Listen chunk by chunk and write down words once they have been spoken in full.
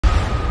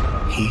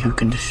He who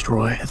can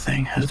destroy a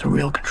thing has the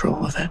real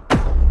control of it.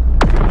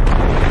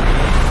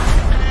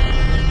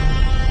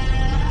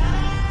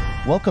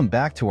 Welcome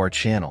back to our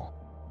channel.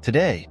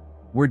 Today,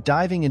 we're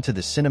diving into the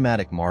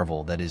cinematic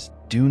marvel that is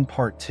Dune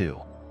Part 2.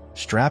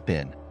 Strap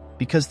in,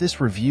 because this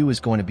review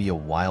is going to be a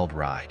wild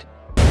ride.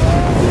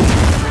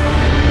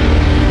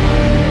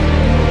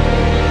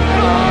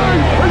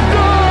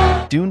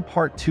 Dune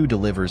Part 2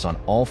 delivers on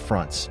all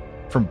fronts,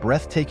 from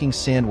breathtaking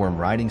sandworm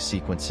riding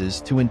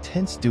sequences to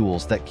intense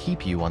duels that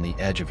keep you on the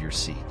edge of your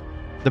seat.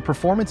 The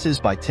performances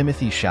by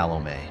Timothée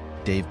Chalamet,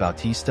 Dave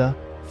Bautista,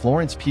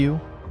 Florence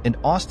Pugh, and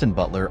Austin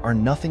Butler are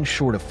nothing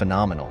short of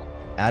phenomenal,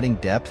 adding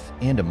depth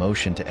and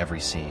emotion to every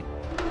scene.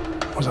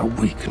 Was a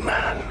weak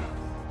man.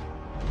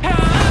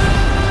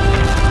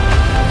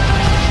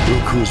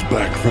 Look who's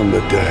back from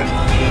the dead.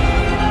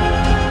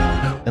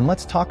 And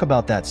let's talk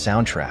about that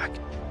soundtrack.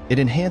 It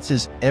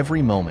enhances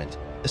every moment,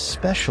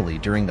 especially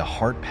during the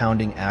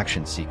heart-pounding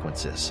action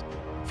sequences.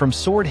 From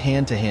sword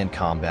hand-to-hand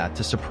combat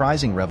to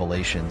surprising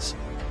revelations,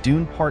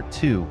 Dune Part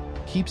 2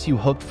 keeps you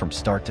hooked from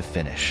start to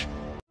finish.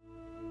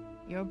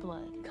 Your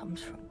blood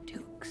comes from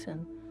dukes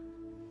and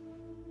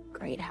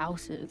great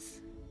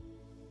houses.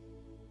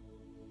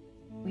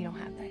 We don't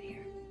have that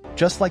here.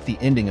 Just like the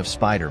ending of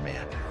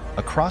Spider-Man,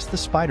 Across the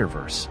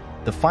Spider-Verse,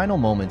 the final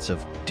moments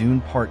of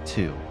Dune Part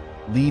 2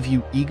 leave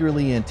you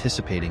eagerly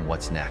anticipating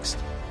what's next.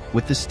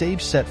 With the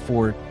stage set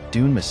for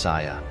Dune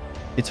Messiah,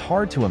 it's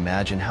hard to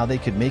imagine how they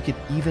could make it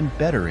even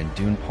better in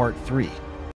Dune Part 3.